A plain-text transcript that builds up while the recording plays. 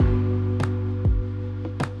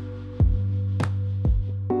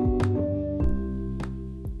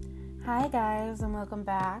guys, and welcome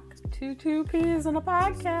back to Two Peas in a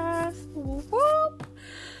Podcast. Whoop.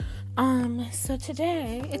 So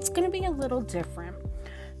today it's gonna be a little different.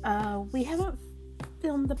 We haven't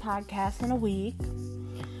filmed the podcast in a week.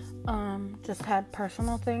 Just had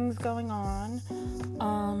personal things going on.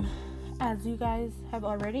 As you guys have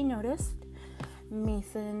already noticed,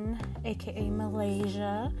 Mason, aka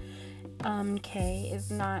Malaysia, K, is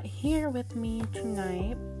not here with me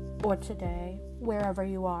tonight or today, wherever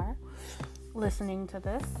you are listening to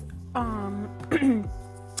this.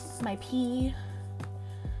 My pee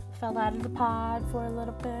fell out of the pod for a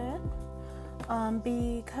little bit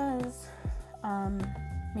because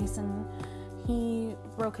Mason, he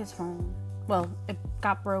broke his phone. Well, it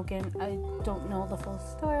got broken. I don't know the full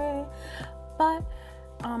story, but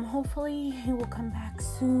hopefully he will come back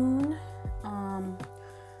soon.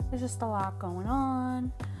 There's just a lot going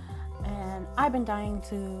on, and I've been dying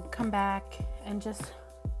to come back and just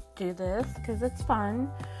do this because it's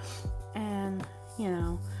fun, and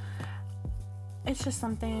it's just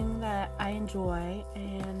something that I enjoy,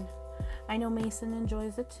 and I know Mason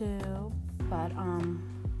enjoys it too, but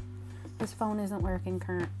his phone isn't working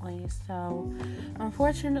currently, so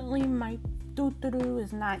unfortunately my doo-doo-doo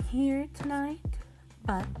is not here tonight,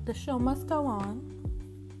 but the show must go on,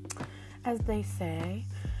 as they say.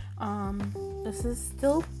 This is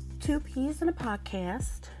still Two Peas in a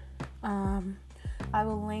Podcast. I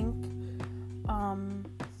will link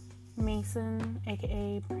Mason,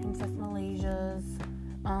 aka Princess Malaysia's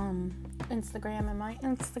Instagram and my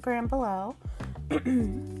Instagram below.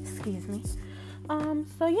 Excuse me.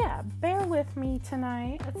 So yeah, bear with me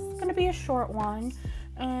tonight. It's gonna be a short one,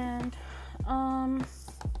 and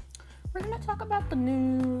we're gonna talk about the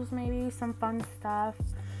news, maybe some fun stuff.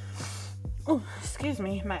 Oh, excuse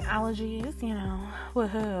me, my allergies,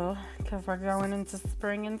 woohoo, because we're going into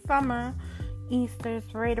spring and summer.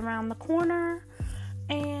 Easter's right around the corner,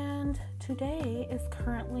 and today is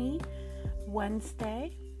currently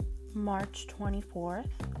Wednesday, March 24th,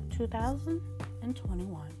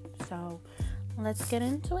 2021. So let's get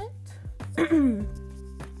into it.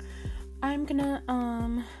 I'm gonna,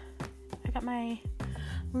 I got my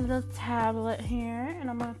little tablet here, and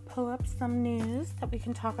I'm gonna pull up some news that we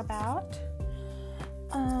can talk about.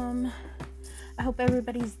 I hope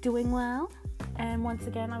everybody's doing well, and once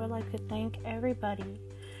again I would like to thank everybody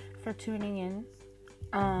for tuning in.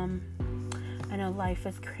 I know life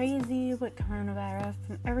is crazy with coronavirus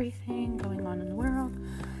and everything going on in the world,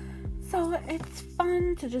 so it's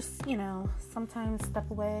fun to just sometimes step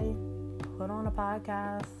away, put on a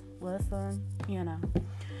podcast, listen,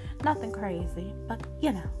 nothing crazy, but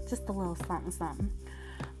just a little something.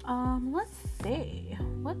 Let's see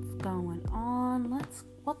what's going on.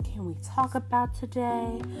 What can we talk about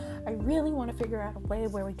today? I really want to figure out a way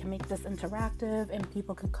where we can make this interactive and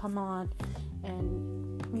people can come on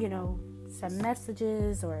and send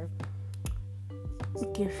messages or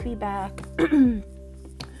give feedback.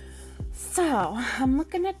 So I'm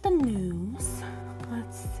looking at the news.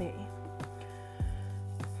 Let's see.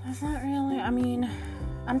 There's not really,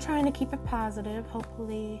 I'm trying to keep it positive.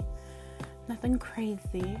 Hopefully nothing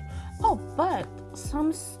crazy. Oh, but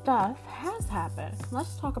some stuff has happened.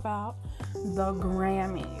 Let's talk about the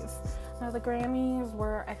Grammys. Now, the Grammys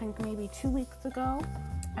were, I think, maybe 2 weeks ago.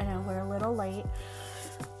 I know we're a little late,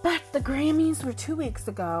 but the Grammys were 2 weeks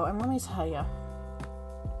ago, and let me tell you,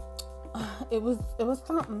 it was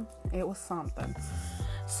something. It was something.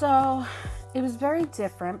 So it was very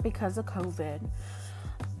different because of COVID.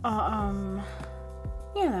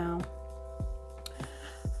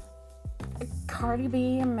 Cardi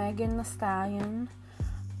B and Megan Thee Stallion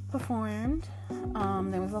performed.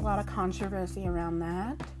 There was a lot of controversy around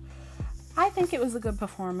that. I think it was a good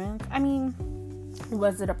performance.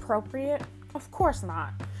 Was it appropriate? Of course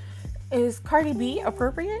not. Is Cardi B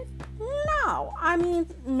appropriate? No.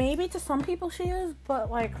 Maybe to some people she is, but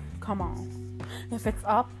come on. If it's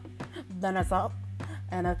up, then it's up,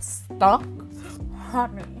 and it's stuck.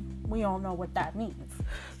 We all know what that means.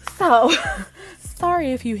 So,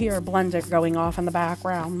 sorry if you hear a blender going off in the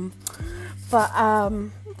background. But,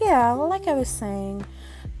 like I was saying,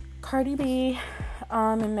 Cardi B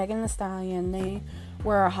and Megan Thee Stallion, they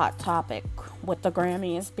were a hot topic with the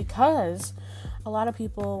Grammys because a lot of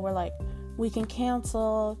people were like, we can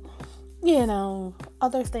cancel,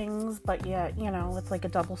 other things, but yet, it's like a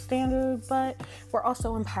double standard, but we're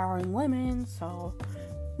also empowering women, so,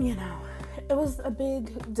 it was a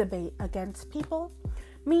big debate against people.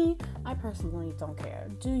 Me, I personally don't care.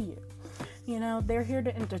 Do you? They're here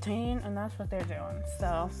to entertain, and that's what they're doing.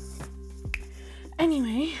 So,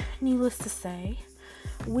 anyway, needless to say,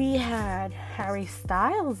 We had Harry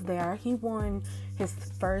Styles there. He won his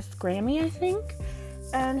first Grammy, I think,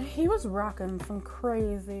 and he was rocking some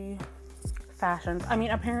crazy fashions. I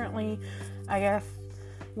mean, apparently, I guess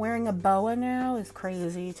wearing a boa now is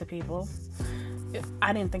crazy to people.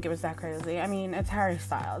 I didn't think it was that crazy. I mean, it's Harry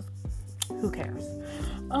Styles. Who cares?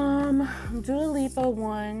 Dua Lipa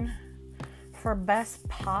won for Best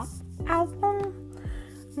Pop Album.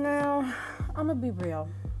 Now, I'm gonna be real.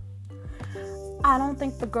 I don't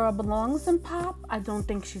think the girl belongs in pop. I don't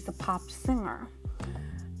think she's a pop singer.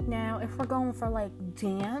 Now, if we're going for like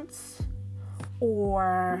dance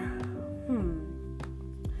or,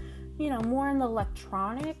 more in the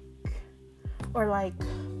electronic or like,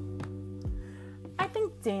 I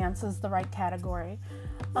think dance is the right category.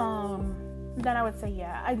 Then I would say,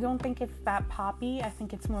 yeah, I don't think it's that poppy. I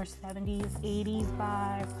think it's more 70s, 80s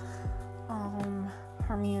vibe,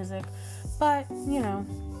 her music. But,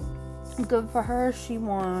 good for her. She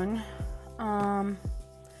won.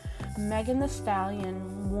 Megan Thee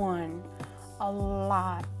Stallion won a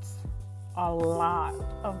lot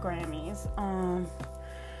of Grammys.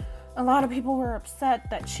 A lot of people were upset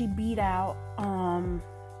that she beat out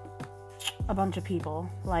a bunch of people.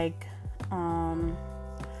 Like,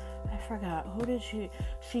 I forgot, who did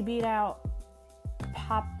she beat out?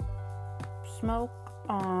 Pop Smoke,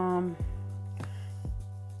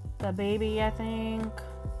 the Baby, I think.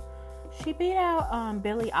 She beat out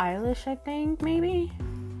Billie Eilish, I think, maybe.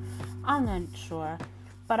 I'm not sure,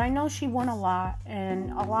 but I know she won a lot,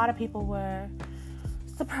 and a lot of people were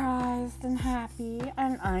surprised and happy,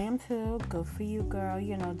 and I am too. Good for you, girl.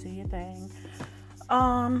 Do your thing.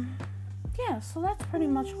 Yeah, so that's pretty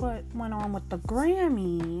much what went on with the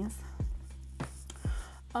Grammys.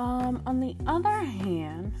 On the other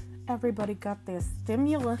hand, everybody got their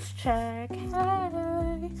stimulus check.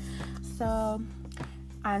 Hey! So,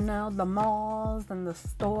 I know the malls and the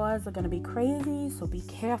stores are going to be crazy, so be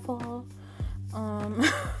careful.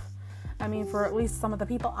 I mean, for at least some of the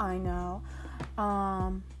people I know.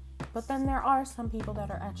 But then there are some people that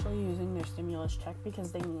are actually using their stimulus check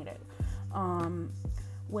because they need it.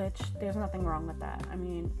 Which, there's nothing wrong with that. I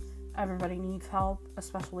mean, everybody needs help,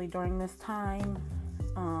 especially during this time.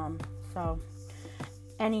 So,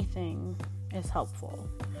 anything is helpful.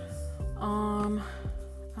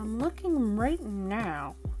 I'm looking right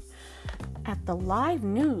now at the live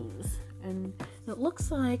news, and it looks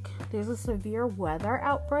like there's a severe weather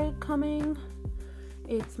outbreak coming.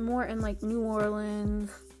 It's more in like New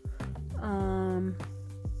Orleans,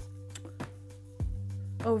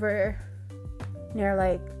 over near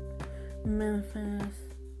like Memphis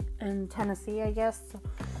and Tennessee, I guess.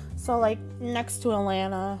 So like next to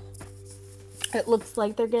Atlanta. It looks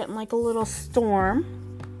like they're getting like a little storm.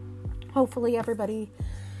 Hopefully everybody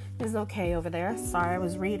is okay over there. Sorry, I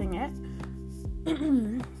was reading it.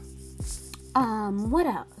 What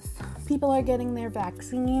else? People are getting their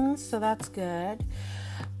vaccines, so that's good.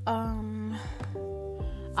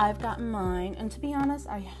 I've gotten mine, and to be honest,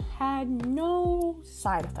 I had no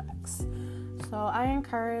side effects. So I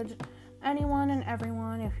encourage anyone and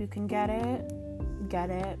everyone, if you can get it,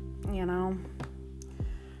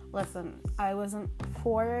 Listen, I wasn't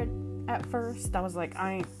for it at first. I was like,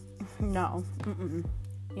 no.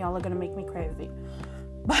 Y'all are gonna make me crazy.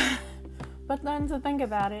 But then to think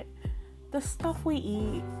about it, the stuff we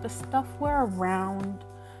eat, the stuff we're around,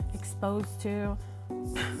 exposed to,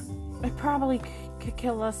 it probably could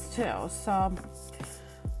kill us too. So,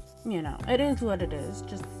 it is what it is.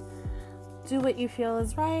 Just do what you feel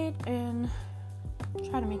is right and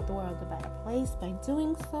try to make the world a better place by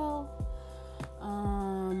doing so.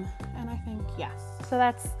 And I think, yeah. So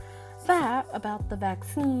that's that about the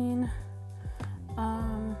vaccine.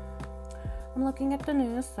 I'm looking at the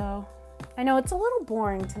news, so I know it's a little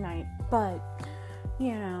boring tonight, but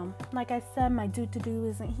like I said, my do-to-do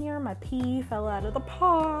isn't here. My pee fell out of the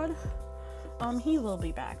pod. He will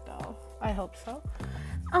be back though. I hope so.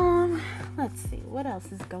 Let's see what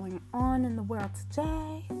else is going on in the world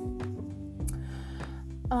today.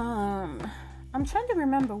 I'm trying to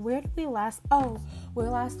remember, where did we last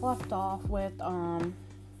left off with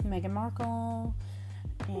Meghan Markle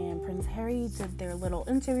and Prince Harry did their little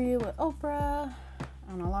interview with Oprah,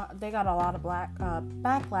 and they got a lot of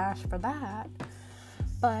backlash for that,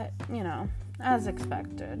 but as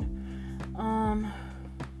expected. On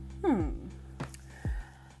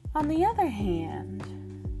the other hand,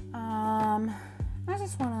 I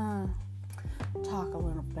just want to talk a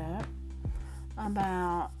little bit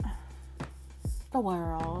about the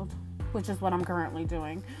world, which is what I'm currently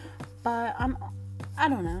doing. But I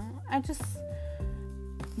don't know.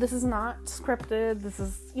 this is not scripted. This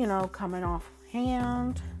is, coming off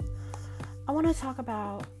hand. I want want to talk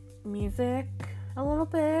about music a little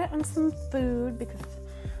bit and some food because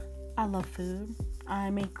I love food.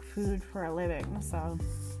 I make food for a living, so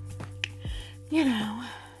it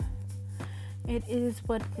is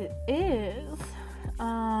what it is.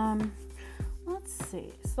 Let's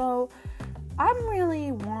see. So I'm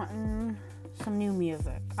really wanting some new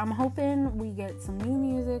music. I'm hoping we get some new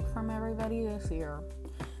music from everybody this year,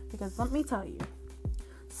 because let me tell you,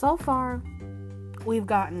 so far we've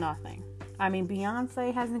gotten nothing. I mean,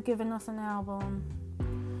 Beyonce hasn't given us an album.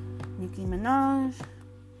 Nicki Minaj.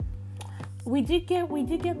 We did get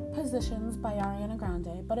Positions by Ariana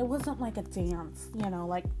Grande, but it wasn't like a dance,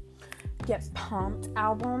 like get pumped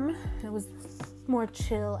album. It was more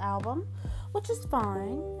chill album, which is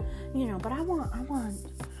fine, but I want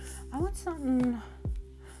something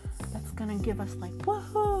that's gonna give us like,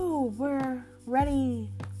 woohoo, we're ready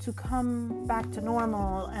to come back to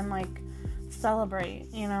normal and like celebrate,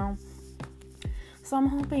 So I'm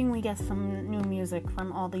hoping we get some new music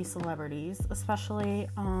from all these celebrities, especially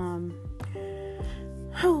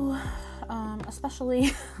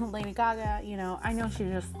Lady Gaga. I know she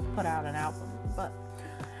just put out an album, but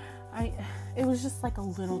it was just like a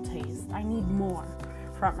little taste. I need more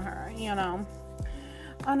from her,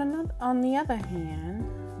 On the other hand,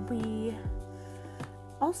 we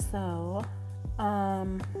also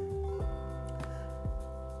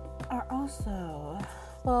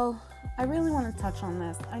I really want to touch on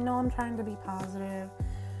this. I know I'm trying to be positive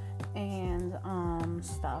and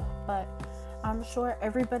stuff, but I'm sure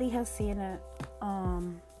everybody has seen it.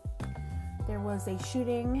 There was a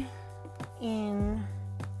shooting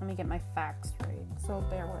let me get my facts straight, so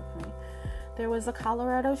bear with me. There was a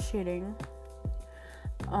Colorado shooting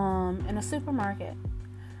in a supermarket,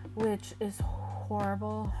 which is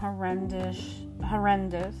horrible, horrendous.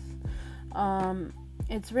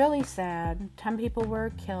 It's really sad. 10 people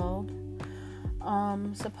were killed.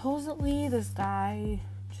 Supposedly this guy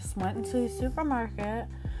just went into the supermarket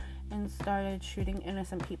and started shooting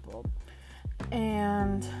innocent people.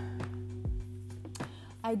 And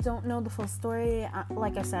I don't know the full story.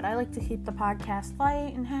 Like I said, I like to keep the podcast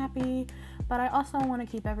light and happy, but I also want to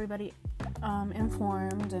keep everybody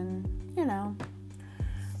informed and,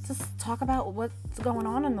 just talk about what's going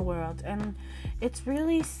on in the world. And it's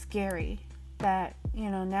really scary that,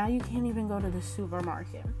 now you can't even go to the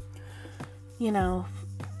supermarket.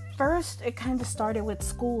 First it kind of started with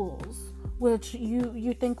schools, which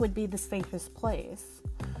you think would be the safest place.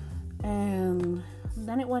 And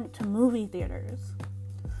then it went to movie theaters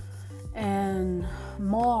and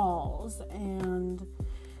malls, and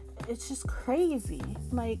it's just crazy.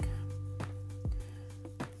 Like,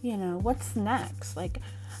 what's next? Like,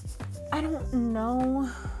 I don't know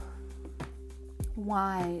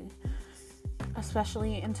why,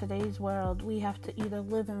 especially in today's world, we have to either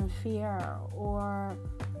live in fear, or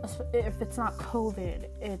if it's not COVID,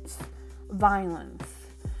 it's violence.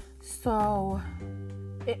 So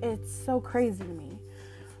it's so crazy to me.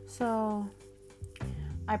 So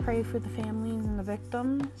I pray for the families and the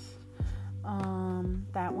victims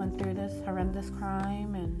that went through this horrendous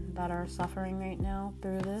crime and that are suffering right now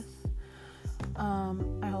through this.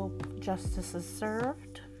 I hope justice is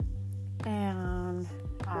served, and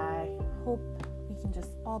I hope we can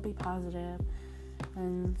just all be positive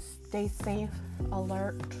and stay safe,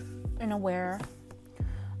 alert, and aware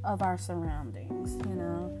of our surroundings.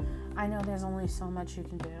 I know there's only so much you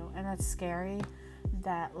can do, and it's scary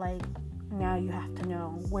that now you have to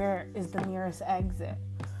know, where is the nearest exit?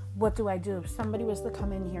 What do I do if somebody was to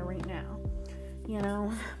come in here right now?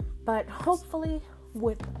 But hopefully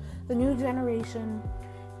with the new generation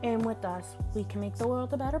and with us, we can make the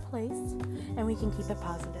world a better place, and we can keep it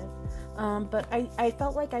positive. But I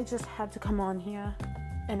felt like I just had to come on here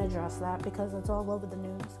and address that, because it's all over the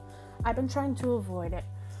news. I've been trying to avoid it,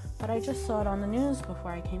 but I just saw it on the news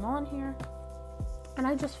before I came on here, and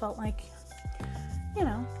I just felt like,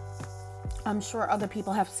 I'm sure other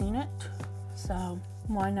people have seen it, so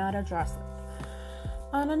why not address it?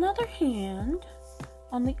 On the other hand,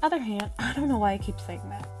 I don't know why I keep saying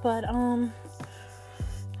that, but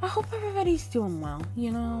I hope everybody's doing well.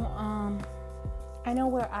 I know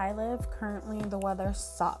where I live currently, the weather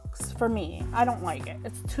sucks for me. I don't like it.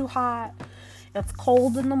 It's too hot. It's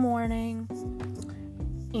cold in the morning.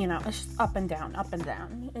 It's just up and down, up and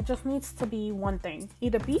down. It just needs to be one thing.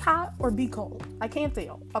 Either be hot or be cold. I can't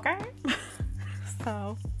deal, okay?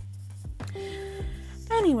 So,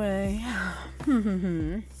 anyway.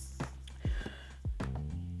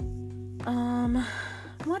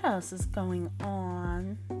 What else is going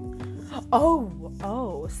on?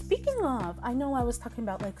 Oh, speaking of, I know I was talking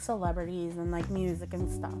about celebrities and music and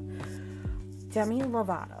stuff. Demi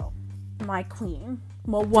Lovato. my queen.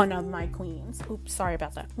 Well, one of my queens. Oops, sorry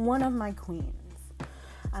about that. One of my queens.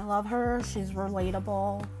 I love her. She's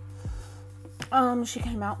relatable. She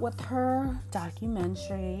came out with her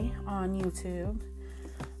documentary on YouTube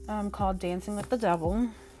called Dancing with the Devil.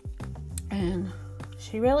 And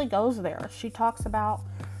she really goes there. She talks about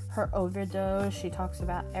her overdose. She talks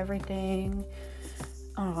about everything.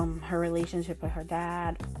 Her relationship with her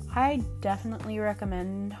dad. I definitely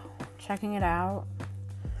recommend checking it out.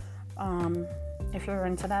 If you're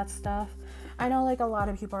into that stuff. I know, like, a lot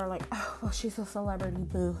of people are like, oh, well, she's a celebrity,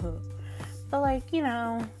 boo-hoo. But, like, you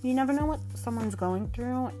know, you never know what someone's going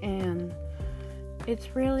through, and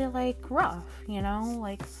it's really, like, rough, you know?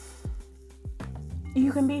 Like,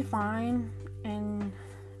 you can be fine and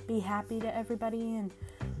be happy to everybody and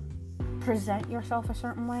present yourself a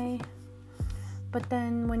certain way. But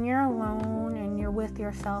then when you're alone and you're with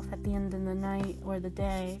yourself at the end of the night or the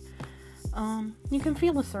day, you can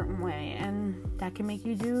feel a certain way, and that can make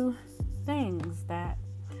you do things that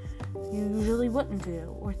you usually wouldn't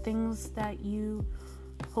do, or things that you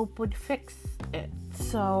hope would fix it.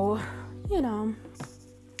 So, you know,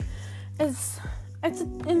 it's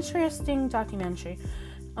an interesting documentary,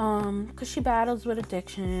 because she battles with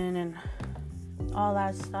addiction and all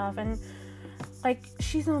that stuff, and like,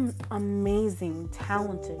 she's an amazing,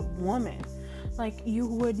 talented woman. Like, you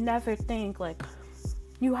would never think, like,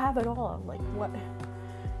 you have it all, like, what,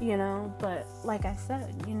 you know, but like I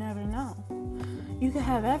said, you never know. You could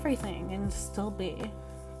have everything and still be,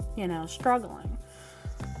 you know, struggling.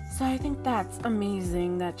 So I think that's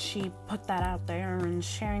amazing that she put that out there and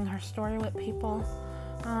sharing her story with people.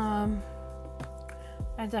 I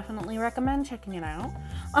definitely recommend checking it out.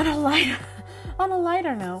 On a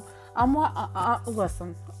lighter note,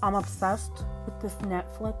 listen, I'm obsessed with this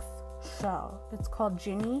Netflix show. It's called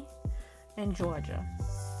Ginny and Georgia.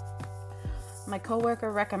 My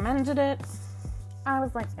coworker recommended it. I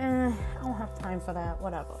was like, I don't have time for that,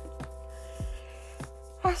 whatever.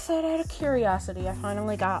 I said, out of curiosity, I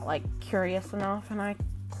finally got, like, curious enough, and I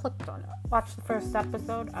clicked on it. Watched the first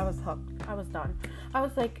episode, I was hooked. I was done. I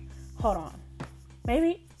was like, hold on.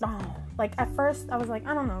 Maybe? No. Like, at first, I was like,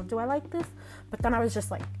 I don't know, do I like this? But then I was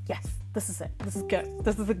just like, yes, this is it. This is good.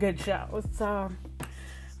 This is a good show. So,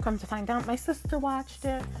 come to find out, my sister watched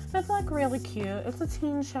it. It's, like, really cute. It's a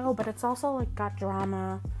teen show, but it's also, like, got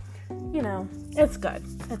drama. You know, it's good.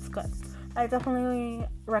 It's good. I definitely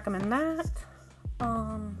recommend that.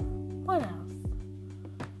 What else?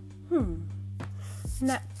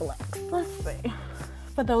 Netflix. Let's see.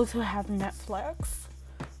 For those who have Netflix.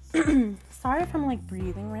 Sorry if I'm, like,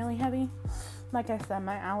 breathing really heavy. Like I said,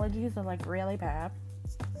 my allergies are, like, really bad.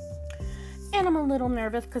 And I'm a little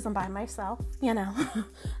nervous because I'm by myself, you know.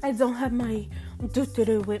 I don't have my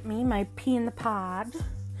doo-doo-doo with me, my pee in the pod.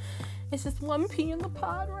 It's just one pee in the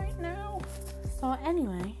pod right now. So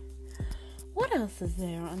anyway, what else is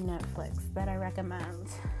there on Netflix that I recommend?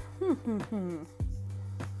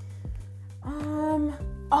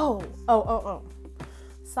 Oh.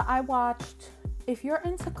 So I watched, if you're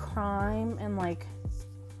into crime and, like,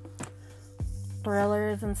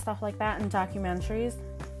 thrillers and stuff like that and documentaries,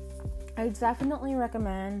 I definitely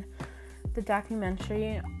recommend the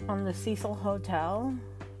documentary on the Cecil Hotel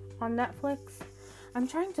on Netflix. I'm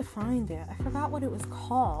trying to find it. I forgot what it was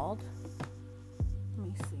called. Let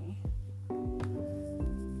me see.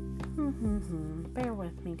 Bear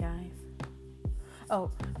with me, guys. Oh,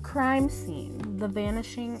 Crime Scene: The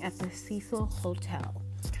Vanishing at the Cecil Hotel.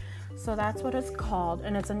 So that's what it's called,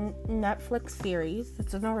 and it's a Netflix series.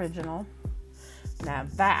 It's an original. Now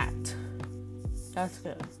that's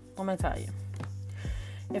good. Let me tell you.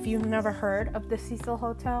 If you've never heard of the Cecil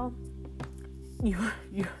Hotel, you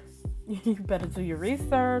better do your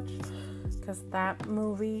research, because that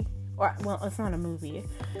movie, it's not a movie,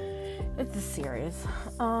 it's a series,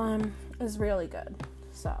 is really good.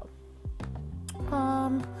 So,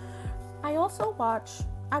 I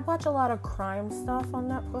watch a lot of crime stuff on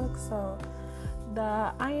Netflix, so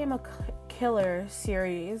the I Am a Killer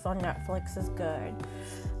series on Netflix is good,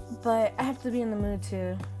 but I have to be in the mood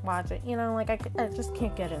to watch it, you know, like, I just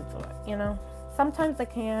can't get into it, you know. Sometimes I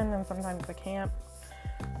can, and sometimes I can't.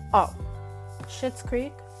 Oh, Schitt's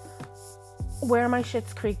Creek. Where are my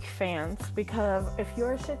Schitt's Creek fans? Because if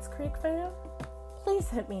you're a Schitt's Creek fan, please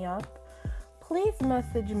hit me up. Please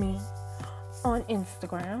message me on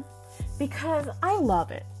Instagram, because I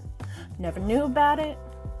love it. Never knew about it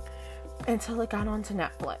until it got onto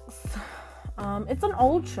Netflix. It's an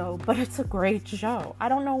old show, but it's a great show. I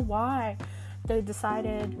don't know why they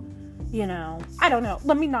decided, you know, I don't know.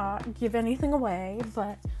 Let me not give anything away,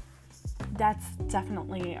 but that's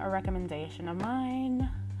definitely a recommendation of mine.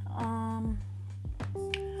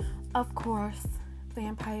 of course,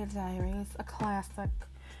 Vampire Diaries, a classic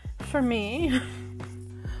for me.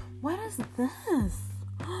 What is this?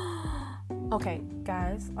 Okay,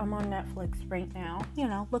 guys, I'm on Netflix right now,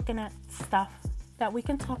 looking at stuff that we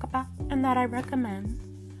can talk about and that I recommend.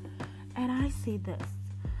 And I see this.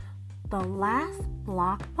 The Last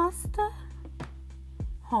Blockbuster?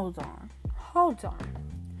 Hold on.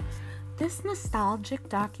 This nostalgic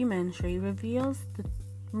documentary reveals the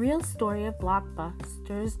real story of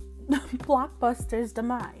Blockbuster's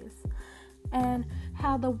demise and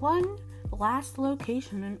how the one last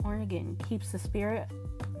location in Oregon keeps the spirit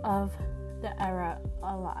of the era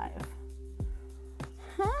alive.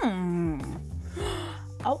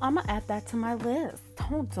 Oh, I'm gonna add that to my list.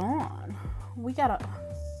 Hold on.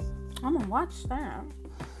 I'm gonna watch that.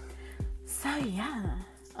 So yeah.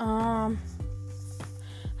 How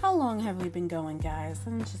long have we been going, guys?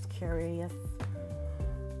 I'm just curious.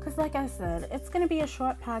 Because like I said, it's gonna be a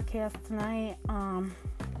short podcast tonight. I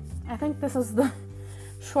think this is the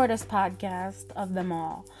shortest podcast of them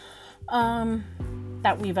all.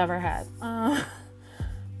 That we've ever had.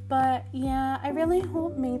 But yeah, I really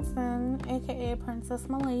hope Mason, aka Princess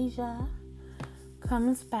Malaysia,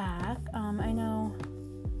 comes back. I know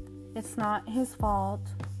it's not his fault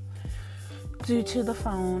due to the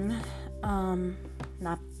phone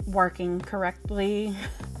not working correctly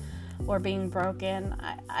or being broken.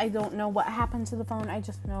 I don't know what happened to the phone. I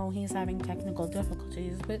just know he's having technical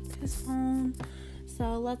difficulties with his phone.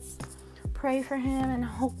 So let's pray for him and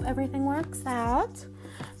hope everything works out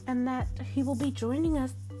and that he will be joining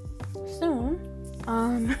us soon.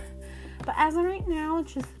 But as of right now,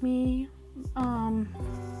 it's just me. And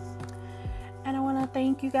I want to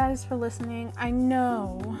thank you guys for listening. I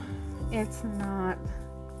know it's not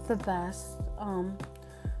the best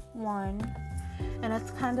one, and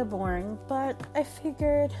it's kind of boring, but I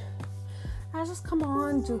figured I'll just come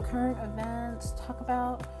on, do current events, talk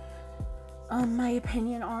about my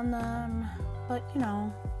opinion on them, but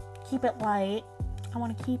keep it light. I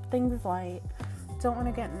want to keep things light. Don't want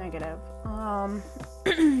to get negative.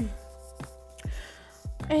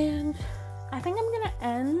 And I think I'm gonna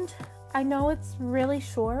end. I know it's really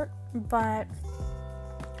short, but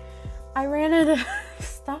I ran out of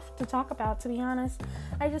stuff to talk about, to be honest.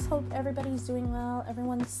 I just hope everybody's doing well,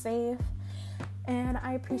 everyone's safe, and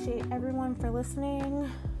I appreciate everyone for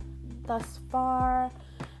listening thus far,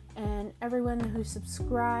 and everyone who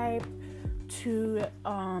subscribed to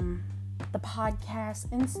the podcast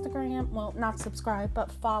Instagram. Well, not subscribe,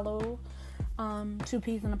 but follow Two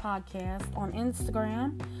Peas in a Podcast on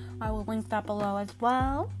Instagram. I will link that below as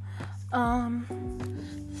well.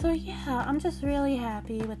 So yeah, I'm just really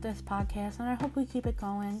happy with this podcast, and I hope we keep it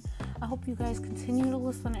going. I hope you guys continue to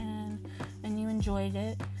listen in and you enjoyed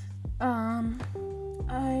it.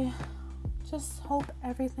 I just hope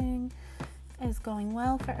everything is going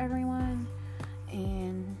well for everyone,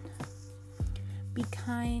 and be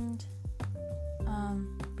kind,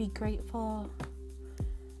 be grateful,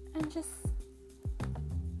 and just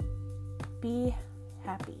be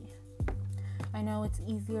happy. I know it's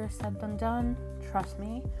easier said than done, trust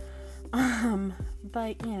me.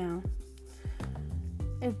 But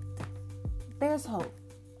there's hope.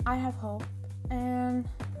 I have hope, and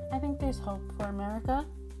I think there's hope for America.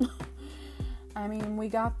 I mean, we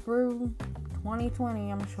got through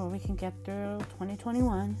 2020. I'm sure we can get through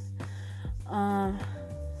 2021. So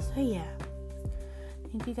yeah.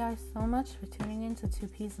 Thank you guys so much for tuning in to Two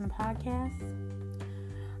Peas in a Podcast.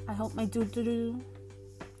 I hope my doo-doo-doo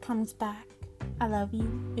comes back. I love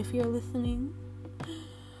you if you're listening.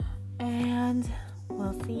 And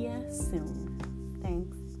we'll see you soon.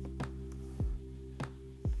 Thanks.